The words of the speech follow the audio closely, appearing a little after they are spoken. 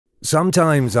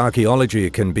Sometimes archaeology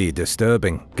can be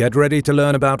disturbing. Get ready to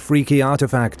learn about freaky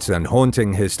artifacts and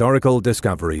haunting historical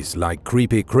discoveries like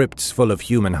creepy crypts full of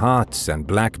human hearts and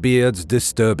Blackbeard's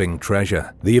disturbing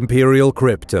treasure, the Imperial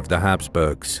Crypt of the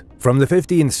Habsburgs. From the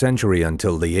 15th century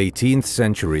until the 18th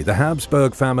century, the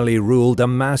Habsburg family ruled a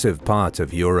massive part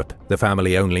of Europe. The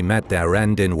family only met their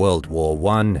end in World War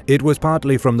I. It was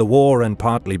partly from the war and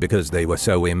partly because they were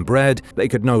so inbred, they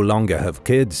could no longer have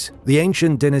kids. The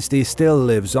ancient dynasty still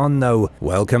lives on though.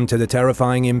 Welcome to the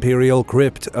terrifying Imperial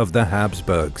Crypt of the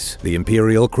Habsburgs. The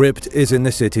Imperial Crypt is in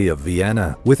the city of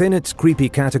Vienna. Within its creepy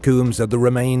catacombs are the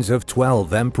remains of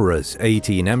 12 emperors,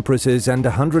 18 empresses, and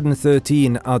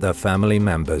 113 other family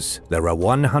members. There are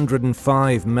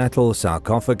 105 metal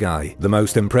sarcophagi. The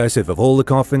most impressive of all the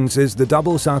coffins is the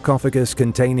double sarcophagus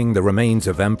containing the remains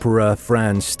of Emperor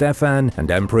Franz Stefan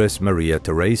and Empress Maria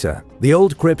Theresa. The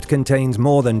old crypt contains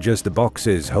more than just the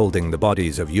boxes holding the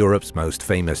bodies of Europe's most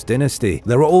famous dynasty.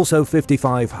 There are also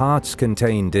 55 hearts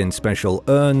contained in special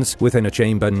urns within a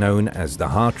chamber known as the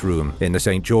Heart Room. In the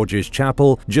St. George's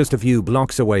Chapel, just a few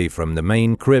blocks away from the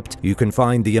main crypt, you can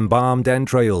find the embalmed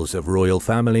entrails of royal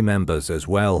family members as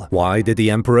well. Why did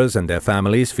the emperors and their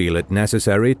families feel it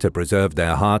necessary to preserve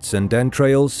their hearts and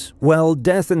entrails? Well,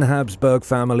 death in the Habsburg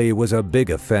family was a big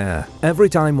affair. Every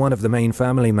time one of the main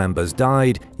family members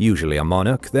died, usually a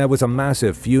monarch, there was a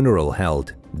massive funeral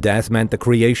held. Death meant the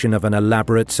creation of an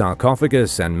elaborate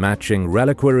sarcophagus and matching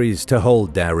reliquaries to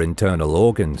hold their internal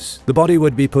organs. The body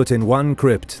would be put in one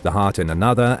crypt, the heart in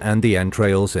another, and the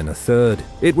entrails in a third.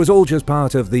 It was all just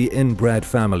part of the inbred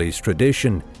family's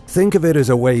tradition. Think of it as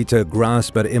a way to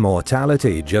grasp at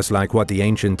immortality, just like what the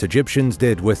ancient Egyptians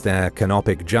did with their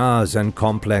canopic jars and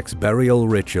complex burial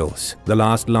rituals. The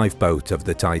last lifeboat of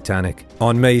the Titanic.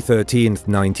 On May 13,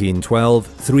 1912,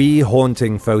 3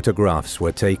 haunting photographs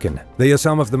were taken. They are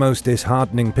some of the most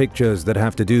disheartening pictures that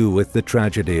have to do with the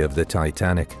tragedy of the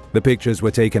Titanic. The pictures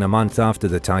were taken a month after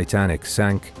the Titanic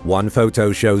sank. One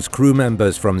photo shows crew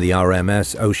members from the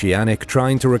RMS Oceanic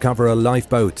trying to recover a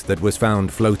lifeboat that was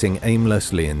found floating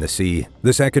aimlessly in the sea.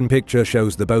 The second picture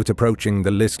shows the boat approaching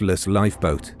the listless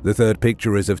lifeboat. The third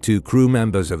picture is of 2 crew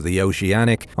members of the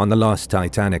Oceanic on the lost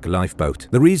Titanic lifeboat.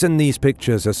 The reason these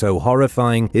pictures are so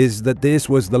horrifying is that this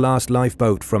was the last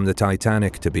lifeboat from the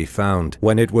Titanic to be found.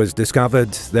 When it was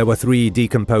discovered, there were 3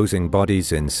 decomposing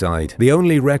bodies inside. The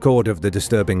only record of the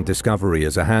disturbing discovery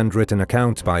is a handwritten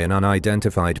account by an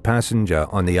unidentified passenger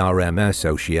on the RMS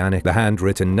Oceanic. The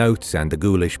handwritten notes and the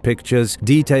ghoulish pictures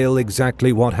detail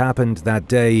exactly what happened that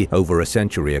day over a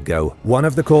century ago. One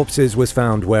of the corpses was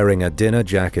found wearing a dinner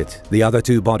jacket. The other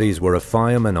 2 bodies were of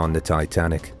firemen on the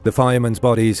Titanic. The firemen's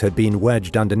bodies had been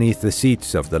wedged underneath the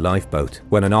seats of the lifeboat.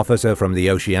 When an officer from the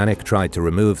Oceanic tried to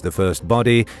remove the first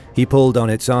body, he pulled on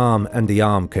its arm and the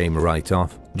arm came right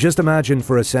off. Just imagine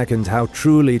for a second how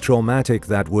truly traumatic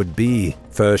that would be.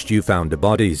 First you found the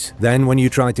bodies, then when you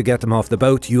tried to get them off the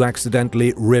boat, you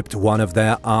accidentally ripped one of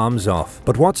their arms off.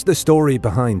 But what's the story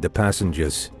behind the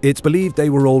passengers? It's believed they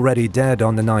were already dead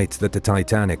on the night that the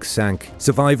Titanic sank.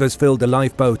 Survivors filled the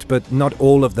lifeboat, but not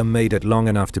all of them made it long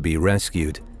enough to be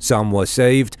rescued. Some were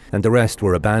saved, and the rest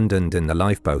were abandoned in the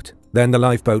lifeboat. Then the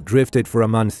lifeboat drifted for a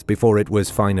month before it was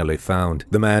finally found.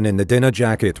 The man in the dinner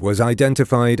jacket was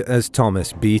identified as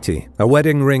Thomas Beatty. A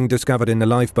wedding ring discovered in the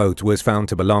lifeboat was found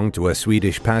to belong to a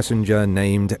Swedish passenger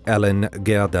named Ellen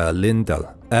Gerda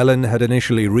Lindell. Ellen had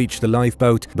initially reached the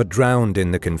lifeboat, but drowned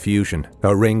in the confusion.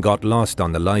 Her ring got lost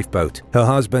on the lifeboat. Her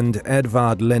husband,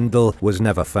 Edvard Lindell, was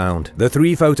never found. The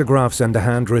 3 photographs and a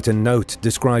handwritten note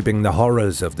describing the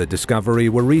horrors of the discovery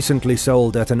were recently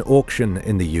sold at an auction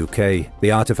in the UK.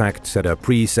 The artifacts had a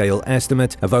pre-sale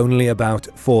estimate of only about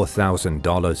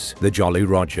 $4,000. The Jolly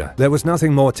Roger. There was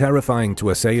nothing more terrifying to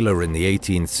a sailor in the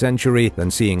 18th century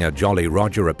than seeing a Jolly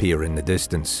Roger appear in the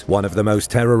distance. One of the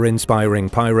most terror-inspiring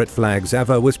pirate flags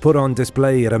ever was put on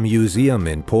display at a museum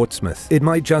in Portsmouth. It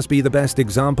might just be the best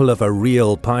example of a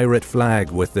real pirate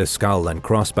flag with the skull and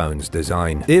crossbones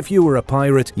design. If you were a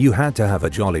pirate, you had to have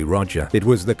a Jolly Roger. It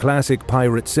was the classic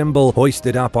pirate symbol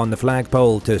hoisted up on the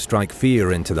flagpole to strike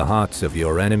fear into the hearts of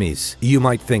your enemies. You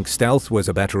might think stealth was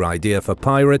a better idea for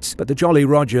pirates, but the Jolly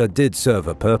Roger did serve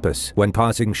a purpose. When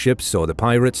passing ships saw the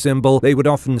pirate symbol, they would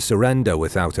often surrender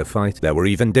without a fight. There were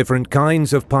even different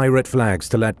kinds of pirate flags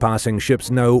to let passing ships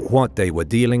know what they were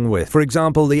dealing with. For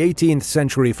example, the 18th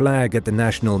century flag at the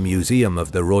National Museum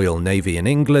of the Royal Navy in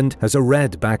England has a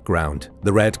red background.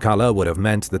 The red color would have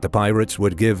meant that the pirates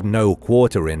would give no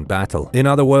quarter in battle. In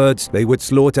other words, they would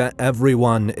slaughter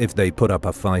everyone if they put up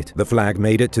a fight. The flag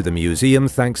made it to the museum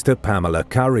thanks to Pamela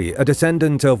Curry, a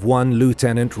descendant of one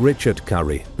Lieutenant Richard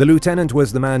Curry. The lieutenant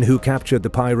was the man who captured the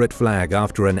pirate flag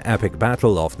after an epic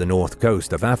battle off the north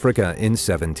coast of Africa in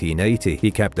 1780.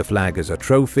 He kept the flag as a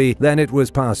trophy, then it was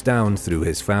passed down through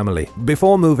his family.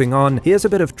 Before moving on, here's a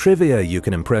bit of trivia you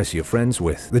can impress your friends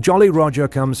with. The Jolly Roger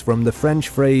comes from the French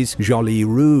phrase Joli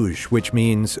Rouge, which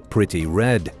means pretty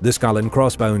red. The skull and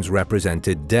crossbones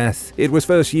represented death. It was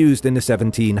first used in the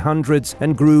 1700s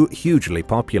and grew hugely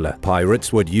popular.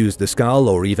 Pirates would use the skull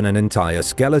or even an entire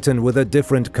skeleton with a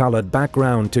different colored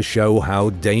background to show how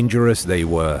dangerous they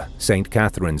were. St.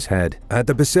 Catherine's head. At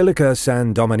the Basilica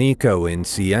San Domenico in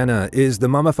Siena is the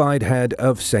mummified head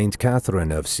of St.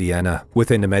 Catherine of Siena.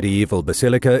 Within the medieval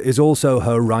basilica is also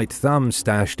her right thumb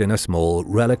stashed in a small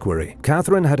reliquary.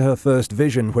 Catherine had her first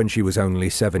vision when she was only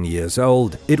 7 years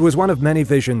old. It was one of many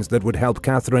visions that would help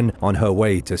Catherine on her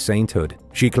way to sainthood.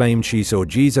 She claimed she saw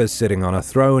Jesus sitting on a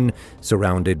throne,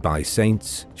 surrounded by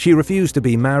saints. She refused to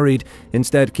be married,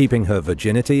 instead keeping her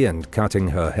virginity and cutting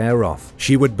her hair off.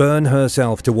 She would burn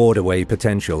herself to ward away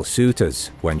potential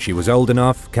suitors. When she was old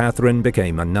enough, Catherine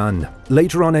became a nun.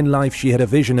 Later on in life, she had a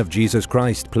vision of Jesus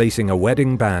Christ placing a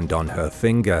wedding band on her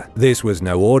finger. This was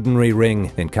no ordinary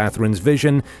ring. In Catherine's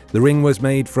vision, the ring was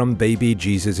made from baby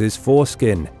Jesus's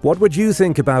foreskin. What would you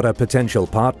think about a potential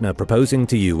partner proposing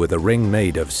to you with a ring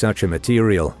made of such a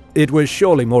material? It was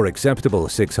surely more acceptable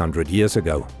 600 years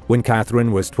ago. When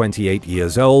Catherine was 28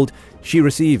 years old, she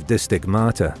received the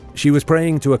stigmata. She was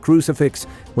praying to a crucifix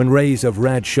when rays of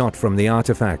red shot from the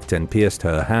artifact and pierced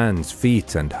her hands,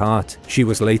 feet, and heart. She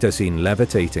was later seen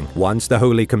levitating. Once the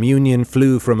Holy Communion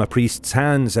flew from a priest's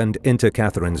hands and into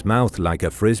Catherine's mouth like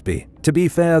a frisbee. To be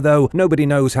fair though, nobody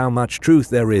knows how much truth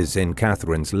there is in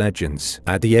Catherine's legends.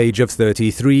 At the age of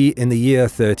 33, in the year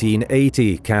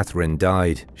 1380, Catherine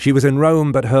died. She was in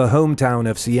Rome, but her hometown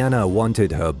of Siena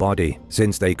wanted her body.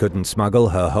 Since they couldn't smuggle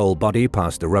her whole body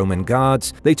past the Roman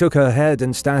guards, they took her head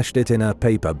and stashed it in a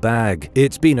paper bag.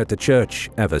 It's been at the church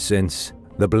ever since.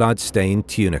 The blood-stained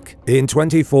tunic. In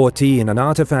 2014, an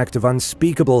artifact of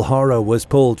unspeakable horror was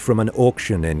pulled from an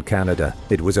auction in Canada.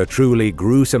 It was a truly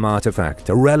gruesome artifact,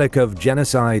 a relic of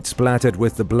genocide splattered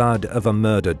with the blood of a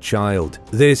murdered child.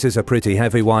 This is a pretty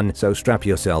heavy one, so strap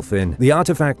yourself in. The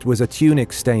artifact was a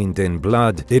tunic stained in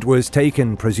blood. It was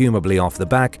taken presumably off the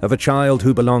back of a child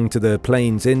who belonged to the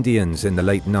Plains Indians in the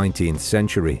late 19th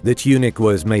century. The tunic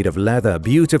was made of leather,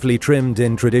 beautifully trimmed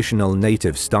in traditional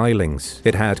native stylings.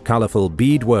 It had colorful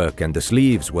beadwork and the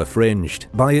sleeves were fringed.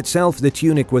 By itself, the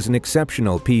tunic was an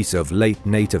exceptional piece of late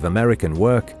Native American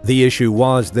work. The issue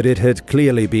was that it had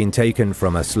clearly been taken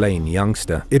from a slain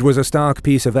youngster. It was a stark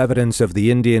piece of evidence of the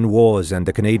Indian Wars and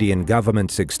the Canadian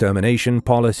government's extermination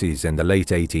policies in the late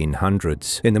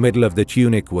 1800s. In the middle of the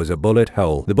tunic was a bullet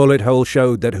hole. The bullet hole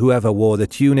showed that whoever wore the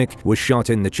tunic was shot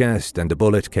in the chest and the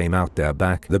bullet came out their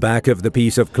back. The back of the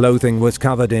piece of clothing was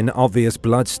covered in obvious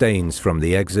bloodstains from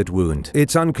the exit wound.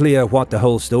 It's unclear what the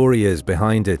whole story is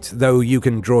behind it, though you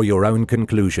can draw your own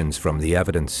conclusions from the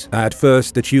evidence. At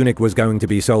first, the tunic was going to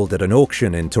be sold at an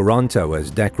auction in Toronto as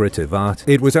decorative art.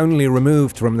 It was only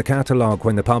removed from the catalogue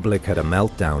when the public had a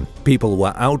meltdown. People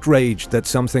were outraged that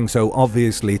something so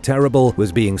obviously terrible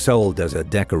was being sold as a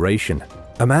decoration.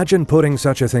 Imagine putting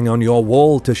such a thing on your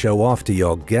wall to show off to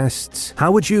your guests.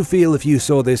 How would you feel if you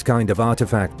saw this kind of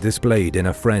artifact displayed in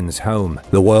a friend's home?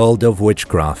 The world of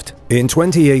witchcraft. In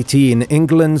 2018,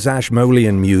 England's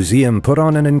Ashmolean Museum put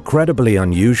on an incredibly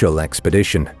unusual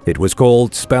expedition. It was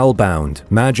called Spellbound,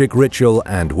 Magic, Ritual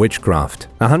and Witchcraft.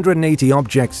 180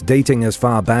 objects dating as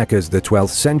far back as the 12th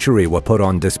century were put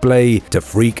on display to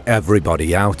freak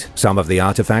everybody out. Some of the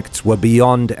artifacts were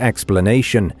beyond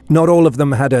explanation. Not all of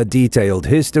them had a detailed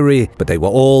history, but they were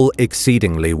all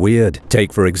exceedingly weird.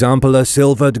 Take for example a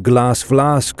silvered glass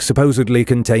flask supposedly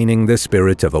containing the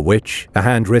spirit of a witch. A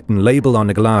handwritten label on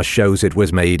the glass shows it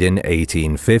was made in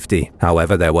 1850.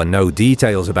 However, there were no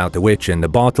details about the witch in the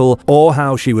bottle or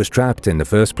how she was trapped in the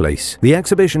first place. The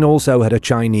exhibition also had a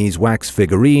Chinese wax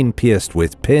figurine pierced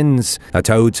with pins, a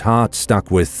toad's heart stuck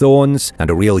with thorns,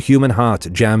 and a real human heart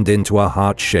jammed into a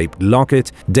heart-shaped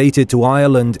locket dated to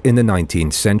Ireland in the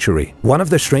 19th century. One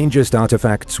of the strangest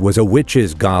artifacts was a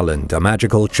witch's garland, a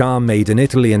magical charm made in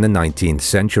Italy in the 19th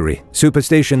century.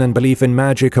 Superstition and belief in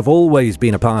magic have always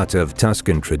been a part of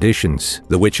Tuscan traditions.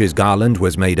 The witch's His garland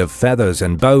was made of feathers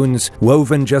and bones,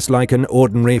 woven just like an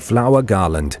ordinary flower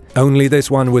garland. Only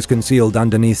this one was concealed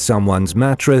underneath someone's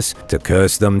mattress to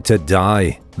curse them to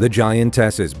die. The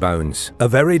giantess's bones. A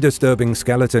very disturbing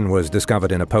skeleton was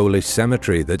discovered in a Polish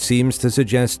cemetery that seems to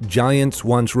suggest giants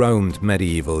once roamed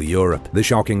medieval Europe. The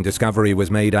shocking discovery was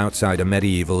made outside a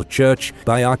medieval church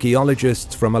by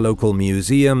archaeologists from a local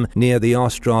museum near the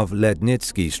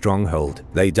Ostrov-Lednicki stronghold.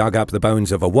 They dug up the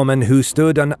bones of a woman who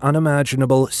stood an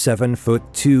unimaginable 7 foot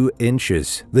 2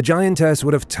 inches. The giantess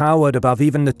would have towered above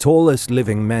even the tallest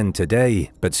living men today,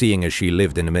 but seeing as she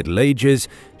lived in the Middle Ages,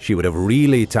 she would have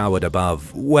really towered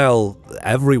above, well,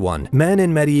 everyone. Men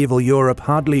in medieval Europe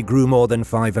hardly grew more than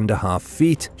 5.5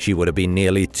 feet. She would have been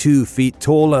nearly 2 feet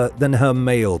taller than her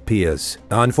male peers.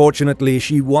 Unfortunately,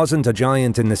 she wasn't a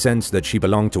giant in the sense that she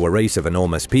belonged to a race of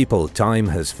enormous people time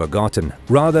has forgotten.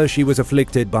 Rather, she was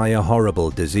afflicted by a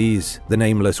horrible disease. The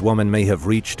nameless woman may have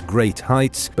reached great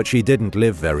heights, but she didn't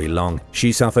live very long.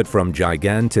 She suffered from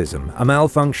gigantism, a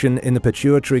malfunction in the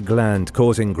pituitary gland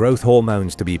causing growth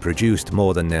hormones to be produced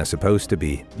more than they're supposed to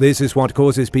be. This is what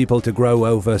causes people to grow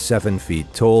over 7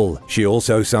 feet tall. She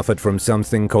also suffered from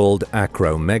something called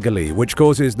acromegaly, which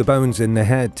causes the bones in the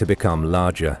head to become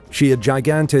larger. She had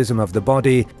gigantism of the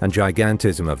body and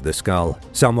gigantism of the skull.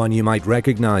 Someone you might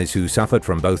recognize who suffered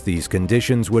from both these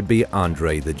conditions would be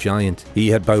Andre the Giant. He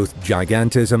had both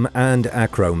gigantism and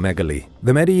acromegaly.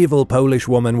 The medieval Polish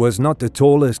woman was not the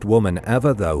tallest woman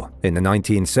ever, though. In the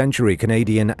 19th century,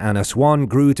 Canadian Anna Swan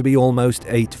grew to be almost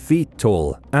 8 feet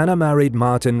tall. Anna married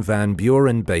Martin Van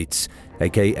Buren Bates,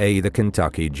 aka the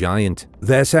Kentucky Giant.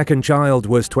 Their second child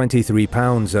was 23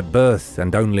 pounds at birth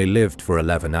and only lived for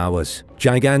 11 hours.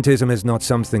 Gigantism is not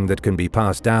something that can be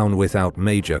passed down without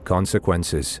major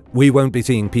consequences. We won't be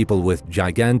seeing people with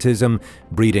gigantism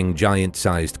breeding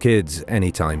giant-sized kids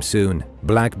anytime soon.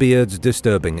 Blackbeard's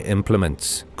disturbing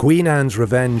implements. Queen Anne's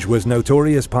Revenge was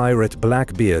notorious pirate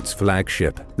Blackbeard's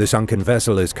flagship. The sunken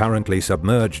vessel is currently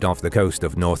submerged off the coast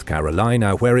of North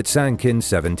Carolina, where it sank in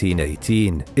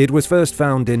 1718. It was first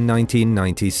found in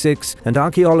 1996, and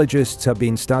archaeologists have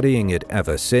been studying it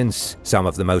ever since. Some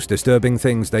of the most disturbing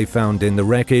things they found in the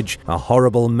wreckage are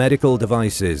horrible medical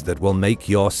devices that will make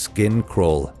your skin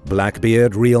crawl.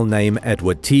 Blackbeard, real name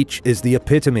Edward Teach, is the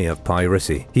epitome of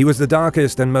piracy. He was the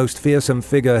darkest and most fearsome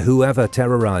figure who ever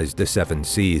terrorized the Seven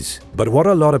Seas. But what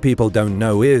a lot of people don't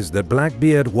know is that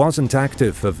Blackbeard wasn't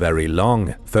active for very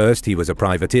long. First, he was a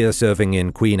privateer serving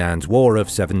in Queen Anne's War of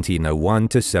 1701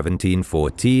 to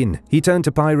 1714. He turned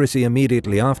to piracy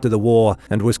immediately after the war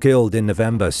and was killed in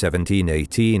November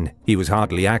 1718. He was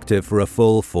hardly active for a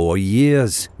full 4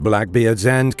 years. Blackbeard's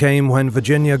end came when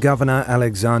Virginia Governor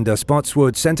Alexander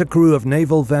Spotswood sent a crew of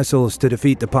naval vessels to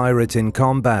defeat the pirates in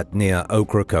combat near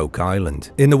Ocracoke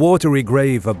Island. In the watery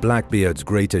grave of Blackbeard's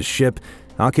greatest ship,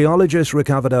 archaeologists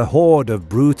recovered a hoard of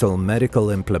brutal medical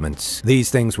implements.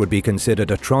 These things would be considered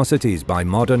atrocities by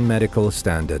modern medical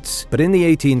standards, but in the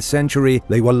 18th century,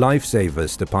 they were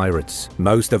lifesavers to pirates.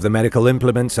 Most of the medical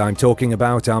implements I'm talking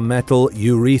about are metal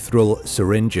urethral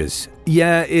syringes.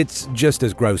 Yeah, it's just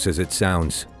as gross as it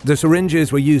sounds. The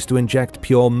syringes were used to inject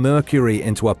pure mercury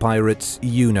into a pirate's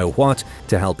you-know-what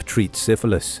to help treat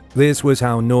syphilis. This was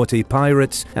how naughty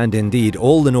pirates, and indeed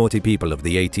all the naughty people of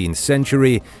the 18th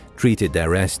century, treated their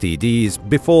STDs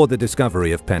before the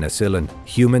discovery of penicillin.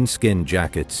 Human skin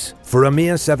jackets. For a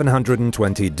mere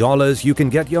 $720, you can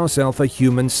get yourself a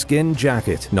human skin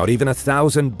jacket. Not even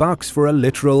 $1,000 for a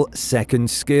literal second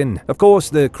skin. Of course,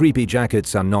 the creepy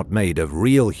jackets are not made of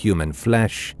real human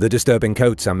flesh. The disturbing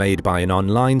coats are made by an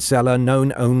online seller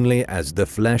known only as the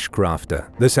Flesh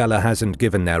Crafter. The seller hasn't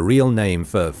given their real name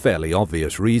for fairly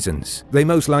obvious reasons. They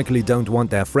most likely don't want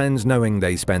their friends knowing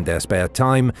they spend their spare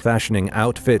time fashioning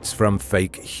outfits from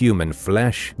fake human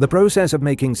flesh. The process of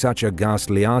making such a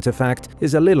ghastly artifact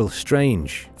is a little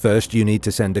strange. First, you need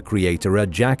to send the creator a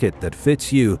jacket that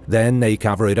fits you. Then they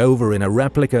cover it over in a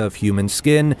replica of human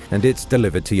skin and it's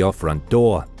delivered to your front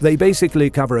door. They basically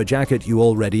cover a jacket you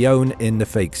already own in the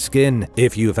fake skin.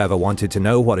 If you've ever wanted to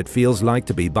know what it feels like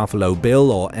to be Buffalo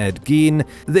Bill or Ed Gein,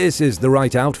 this is the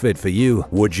right outfit for you.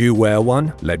 Would you wear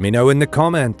one? Let me know in the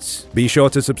comments. Be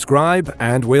sure to subscribe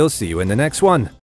and we'll see you in the next one.